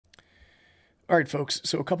All right, folks,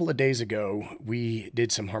 so a couple of days ago, we did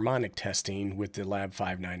some harmonic testing with the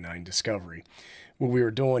Lab599 Discovery. What we were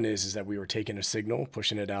doing is that we were taking a signal,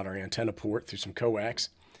 pushing it out our antenna port through some coax,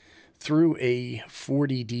 through a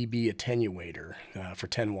 40 dB attenuator for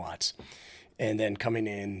 10 watts, and then coming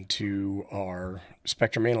into our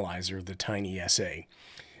spectrum analyzer, the TinySA.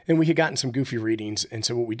 And we had gotten some goofy readings, and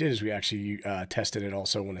so what we did is we actually tested it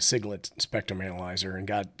also on a Siglet spectrum analyzer and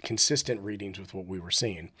got consistent readings with what we were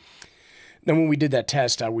seeing. Now, when we did that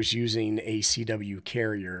test, I was using a CW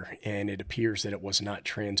carrier, and it appears that it was not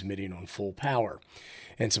transmitting on full power.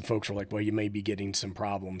 And some folks were like, well, you may be getting some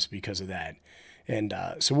problems because of that. And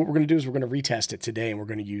so what we're going to do is we're going to retest it today, and we're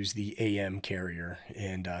going to use the AM carrier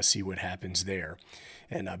and see what happens there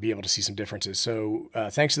and be able to see some differences. So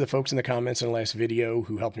thanks to the folks in the comments in the last video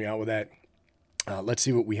who helped me out with that. Let's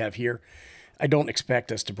see what we have here. I don't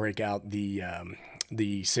expect us to break out the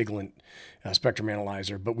Siglet spectrum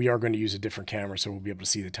analyzer, but we are going to use a different camera, so we'll be able to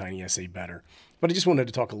see the TinySA better. But I just wanted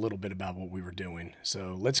to talk a little bit about what we were doing.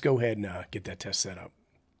 So let's go ahead and get that test set up.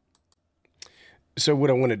 So what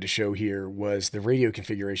I wanted to show here was the radio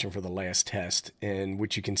configuration for the last test, and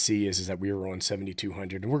what you can see is that we were on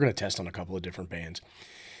 7200, and we're going to test on a couple of different bands.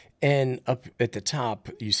 And up at the top,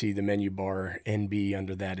 you see the menu bar, NB,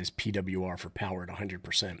 under that is PWR for power at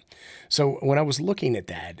 100%. So when I was looking at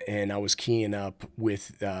that and I was keying up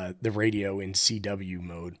with the radio in CW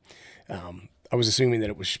mode, I was assuming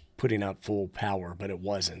that it was putting out full power, but it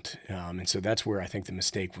wasn't. And so that's where I think the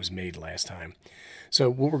mistake was made last time.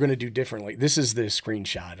 So what we're going to do differently, this is the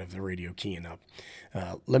screenshot of the radio keying up.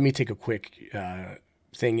 Let me take a quick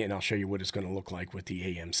thing and I'll show you what it's going to look like with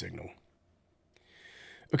the AM signal.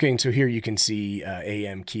 Okay, and so here you can see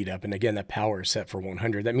AM keyed up, and again, that power is set for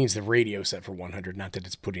 100. That means the radio is set for 100, not that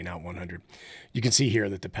it's putting out 100. You can see here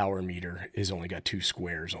that the power meter has only got 2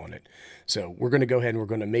 squares on it. So we're going to go ahead and we're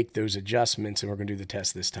going to make those adjustments, and we're going to do the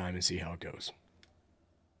test this time and see how it goes.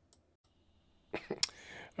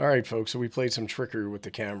 All right, folks, so we played some trickery with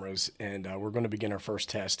the cameras, and we're going to begin our first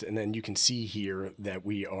test, and then you can see here that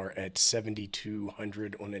we are at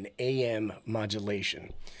 7200 on an AM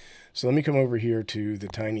modulation. So let me come over here to the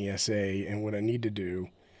TinySA, and what I need to do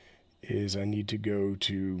is I need to go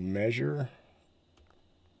to measure,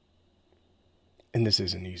 and this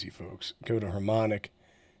isn't easy, folks. Go to harmonic.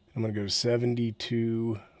 I'm going to go to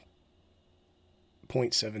 72.72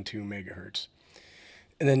 megahertz.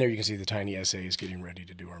 And then there you can see the TinySA is getting ready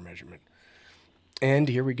to do our measurement. And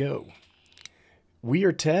here we go. We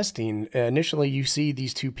are testing. Initially, you see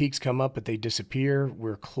these 2 peaks come up, but they disappear.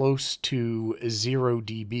 We're close to 0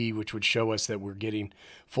 dB, which would show us that we're getting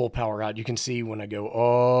full power out. You can see when I go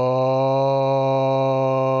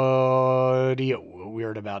audio,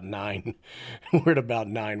 we're at about 9. We're at about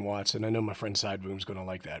 9 watts, and I know my friend Sideboom's going to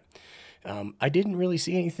like that. I didn't really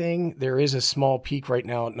see anything. There is a small peak right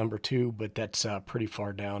now at number 2, but that's pretty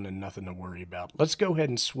far down and nothing to worry about. Let's go ahead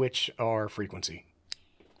and switch our frequency.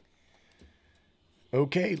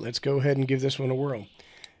 Okay, let's go ahead and give this one a whirl.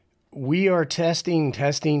 We are testing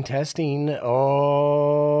audio.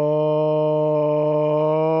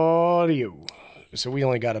 So we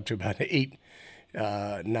only got up to about 8,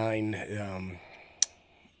 9,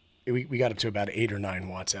 we got up to about 8 or 9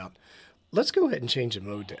 watts out. Let's go ahead and change the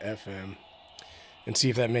mode to FM and see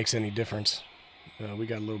if that makes any difference. We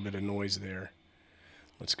got a little bit of noise there.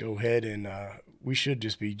 Let's go ahead and we should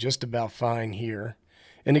just be just about fine here.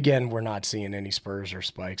 And again, we're not seeing any spurs or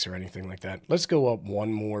spikes or anything like that. Let's go up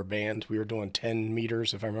one more band. We were doing 10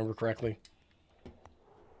 meters, if I remember correctly.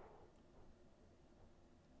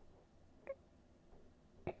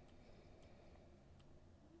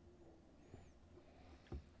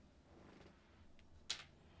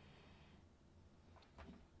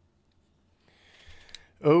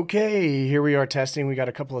 Okay, here we are testing. We got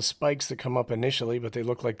a couple of spikes that come up initially, but they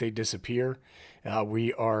look like they disappear.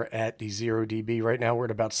 We are at the 0 dB. Right now we're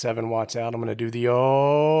at about 7 watts out. I'm going to do the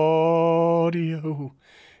audio.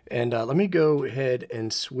 And let me go ahead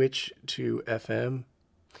and switch to FM.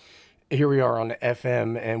 Here we are on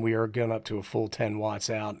FM, and we are going up to a full 10 watts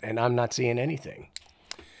out, and I'm not seeing anything.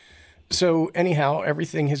 So anyhow,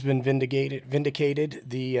 everything has been vindicated.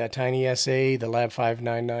 The TinySA, the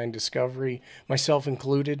Lab599 Discovery, myself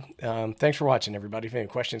included. Thanks for watching, everybody. If you have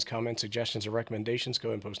any questions, comments, suggestions, or recommendations, go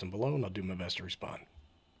ahead and post them below, and I'll do my best to respond.